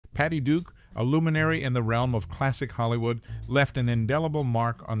Patty Duke, a luminary in the realm of classic Hollywood, left an indelible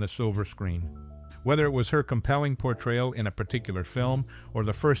mark on the silver screen. Whether it was her compelling portrayal in a particular film or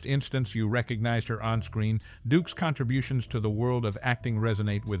the first instance you recognized her on screen, Duke's contributions to the world of acting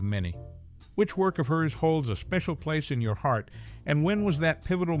resonate with many. Which work of hers holds a special place in your heart, and when was that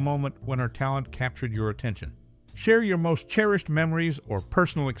pivotal moment when her talent captured your attention? Share your most cherished memories or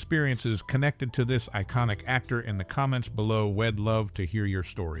personal experiences connected to this iconic actor in the comments below. We'd love to hear your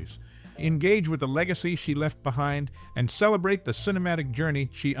stories. Engage with the legacy she left behind and celebrate the cinematic journey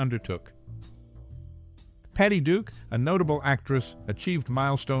she undertook. Patty Duke, a notable actress, achieved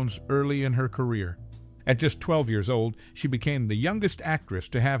milestones early in her career. At just 12 years old, she became the youngest actress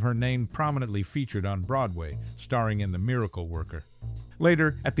to have her name prominently featured on Broadway, starring in The Miracle Worker.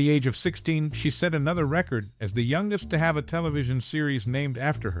 Later, at the age of 16, she set another record as the youngest to have a television series named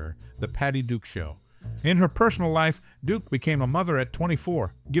after her, The Patty Duke Show. In her personal life, Duke became a mother at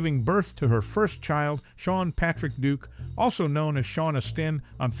 24, giving birth to her first child, Sean Patrick Duke, also known as Sean Astin,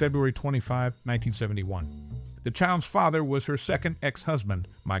 on February 25, 1971. The child's father was her second ex-husband,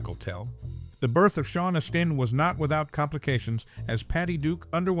 Michael Tell. The birth of Sean Astin was not without complications, as Patty Duke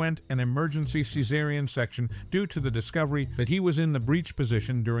underwent an emergency cesarean section due to the discovery that he was in the breech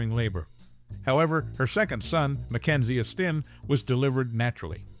position during labor. However, her second son, Mackenzie Astin, was delivered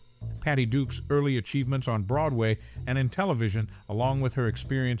naturally. Patty Duke's early achievements on Broadway and in television, along with her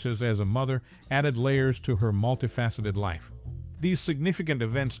experiences as a mother, added layers to her multifaceted life. These significant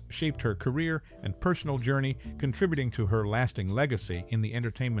events shaped her career and personal journey, contributing to her lasting legacy in the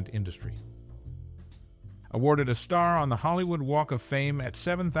entertainment industry. Awarded a star on the Hollywood Walk of Fame at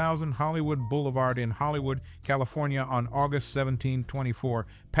 7000 Hollywood Boulevard in Hollywood, California on August 17, 2024,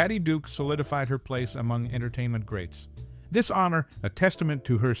 Patty Duke solidified her place among entertainment greats. This honor, a testament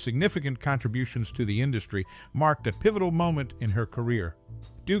to her significant contributions to the industry, marked a pivotal moment in her career.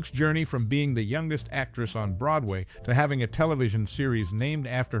 Duke's journey from being the youngest actress on Broadway to having a television series named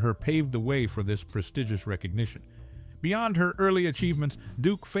after her paved the way for this prestigious recognition. Beyond her early achievements,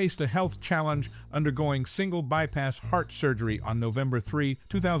 Duke faced a health challenge, undergoing single bypass heart surgery on November 3,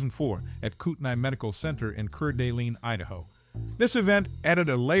 2004 at Kootenai Medical Center in Coeur d'Alene, Idaho. This event added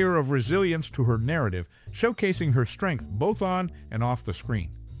a layer of resilience to her narrative, showcasing her strength both on and off the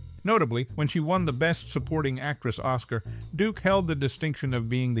screen. Notably, when she won the Best Supporting Actress Oscar, Duke held the distinction of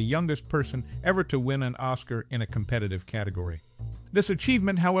being the youngest person ever to win an Oscar in a competitive category. This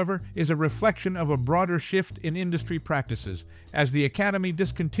achievement, however, is a reflection of a broader shift in industry practices, as the Academy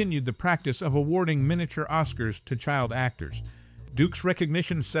discontinued the practice of awarding miniature Oscars to child actors. Duke's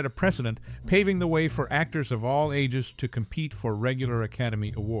recognition set a precedent, paving the way for actors of all ages to compete for regular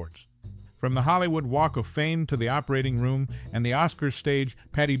Academy Awards. From the Hollywood Walk of Fame to the operating room and the Oscars stage,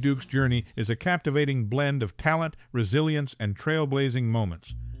 Patty Duke's journey is a captivating blend of talent, resilience, and trailblazing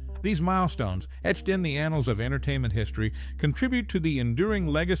moments. These milestones, etched in the annals of entertainment history, contribute to the enduring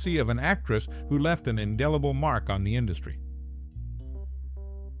legacy of an actress who left an indelible mark on the industry.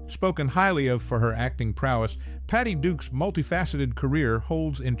 Spoken highly of for her acting prowess, Patty Duke's multifaceted career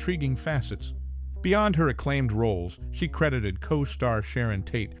holds intriguing facets. Beyond her acclaimed roles, she credited co-star Sharon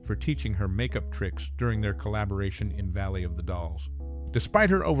Tate for teaching her makeup tricks during their collaboration in Valley of the Dolls. Despite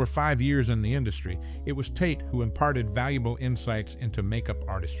her over 5 years in the industry, it was Tate who imparted valuable insights into makeup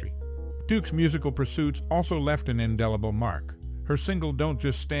artistry. Duke's musical pursuits also left an indelible mark. Her single Don't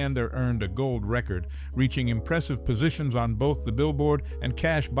Just Stand There earned a gold record, reaching impressive positions on both the Billboard and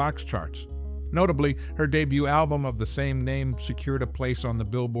Cash Box charts. Notably, her debut album of the same name secured a place on the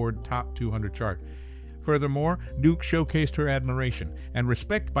Billboard Top 200 chart. Furthermore, Duke showcased her admiration and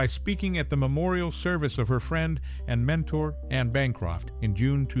respect by speaking at the memorial service of her friend and mentor, Anne Bancroft, in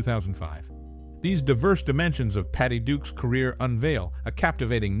June 2005. These diverse dimensions of Patty Duke's career unveil a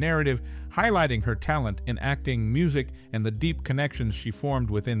captivating narrative, highlighting her talent in acting, music, and the deep connections she formed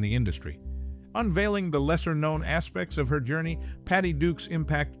within the industry. Unveiling the lesser-known aspects of her journey, Patty Duke's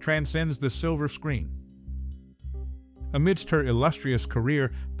impact transcends the silver screen. Amidst her illustrious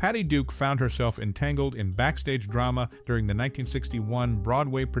career, Patty Duke found herself entangled in backstage drama during the 1961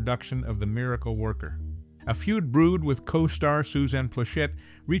 Broadway production of The Miracle Worker. A feud brewed with co-star Suzanne Pleshette,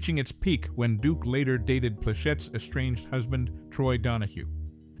 reaching its peak when Duke later dated Plechette's estranged husband, Troy Donahue.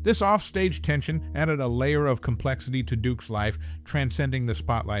 This offstage tension added a layer of complexity to Duke's life, transcending the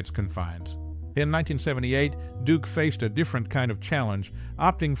spotlight's confines. In 1978, Duke faced a different kind of challenge,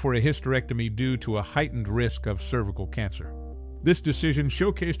 opting for a hysterectomy due to a heightened risk of cervical cancer. This decision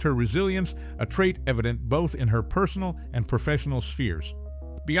showcased her resilience, a trait evident both in her personal and professional spheres.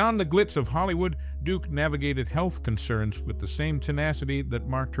 Beyond the glitz of Hollywood, Duke navigated health concerns with the same tenacity that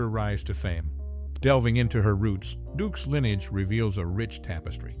marked her rise to fame. Delving into her roots, Duke's lineage reveals a rich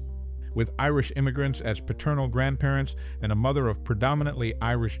tapestry. With Irish immigrants as paternal grandparents and a mother of predominantly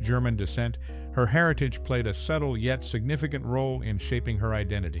Irish-German descent, her heritage played a subtle yet significant role in shaping her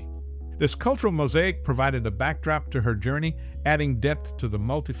identity. This cultural mosaic provided a backdrop to her journey, adding depth to the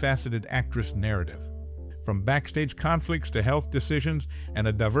multifaceted actress narrative. From backstage conflicts to health decisions and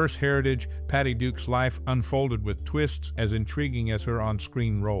a diverse heritage, Patty Duke's life unfolded with twists as intriguing as her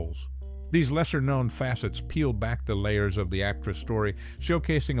on-screen roles. These lesser-known facets peel back the layers of the actress' story,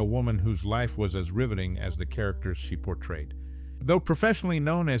 showcasing a woman whose life was as riveting as the characters she portrayed. Though professionally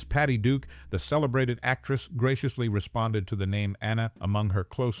known as Patty Duke, the celebrated actress graciously responded to the name Anna among her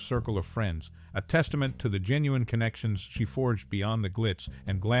close circle of friends, a testament to the genuine connections she forged beyond the glitz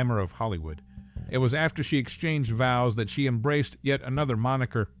and glamour of Hollywood. It was after she exchanged vows that she embraced yet another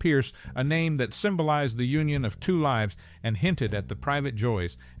moniker, Pierce, a name that symbolized the union of two lives and hinted at the private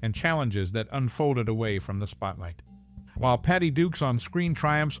joys and challenges that unfolded away from the spotlight. While Patty Duke's on-screen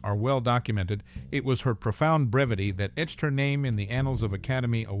triumphs are well documented, it was her profound brevity that etched her name in the annals of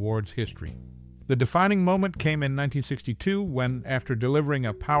Academy Awards history. The defining moment came in 1962 when, after delivering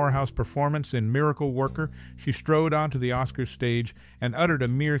a powerhouse performance in Miracle Worker, she strode onto the Oscars stage and uttered a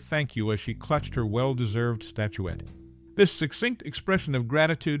mere thank you as she clutched her well-deserved statuette. This succinct expression of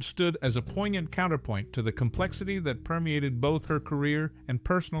gratitude stood as a poignant counterpoint to the complexity that permeated both her career and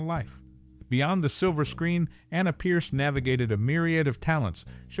personal life. Beyond the silver screen, Anna Pierce navigated a myriad of talents,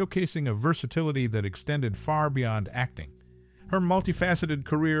 showcasing a versatility that extended far beyond acting. Her multifaceted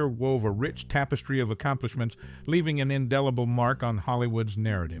career wove a rich tapestry of accomplishments, leaving an indelible mark on Hollywood's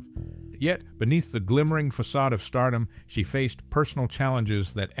narrative. Yet, beneath the glimmering facade of stardom, she faced personal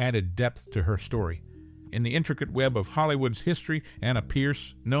challenges that added depth to her story. In the intricate web of Hollywood's history, Anna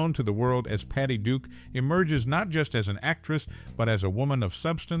Pierce, known to the world as Patty Duke, emerges not just as an actress, but as a woman of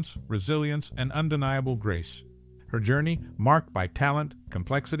substance, resilience, and undeniable grace. Her journey, marked by talent,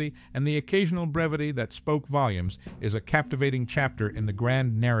 complexity, and the occasional brevity that spoke volumes, is a captivating chapter in the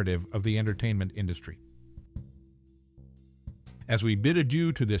grand narrative of the entertainment industry. As we bid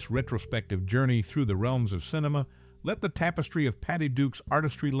adieu to this retrospective journey through the realms of cinema, let the tapestry of Patty Duke's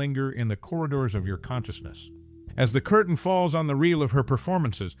artistry linger in the corridors of your consciousness. As the curtain falls on the reel of her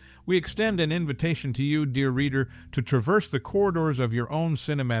performances, we extend an invitation to you, dear reader, to traverse the corridors of your own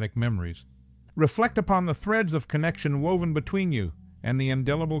cinematic memories. Reflect upon the threads of connection woven between you and the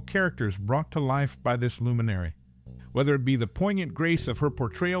indelible characters brought to life by this luminary. Whether it be the poignant grace of her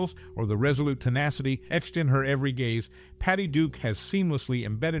portrayals or the resolute tenacity etched in her every gaze, Patty Duke has seamlessly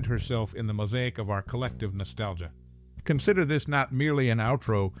embedded herself in the mosaic of our collective nostalgia. Consider this not merely an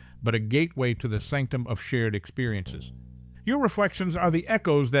outro, but a gateway to the sanctum of shared experiences. Your reflections are the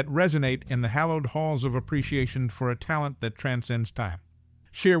echoes that resonate in the hallowed halls of appreciation for a talent that transcends time.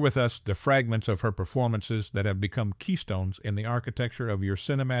 Share with us the fragments of her performances that have become keystones in the architecture of your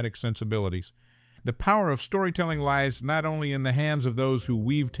cinematic sensibilities. The power of storytelling lies not only in the hands of those who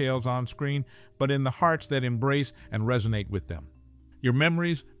weave tales on screen, but in the hearts that embrace and resonate with them. Your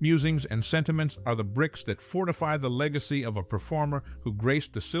memories, musings, and sentiments are the bricks that fortify the legacy of a performer who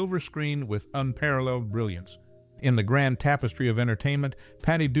graced the silver screen with unparalleled brilliance. In the grand tapestry of entertainment,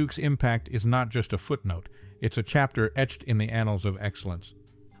 Patty Duke's impact is not just a footnote, it's a chapter etched in the annals of excellence.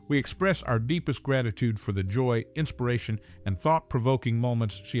 We express our deepest gratitude for the joy, inspiration, and thought-provoking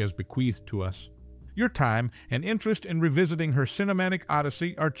moments she has bequeathed to us. Your time and interest in revisiting her cinematic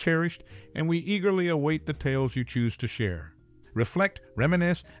odyssey are cherished, and we eagerly await the tales you choose to share. Reflect,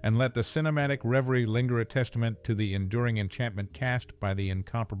 reminisce, and let the cinematic reverie linger a testament to the enduring enchantment cast by the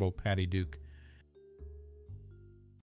incomparable Patty Duke.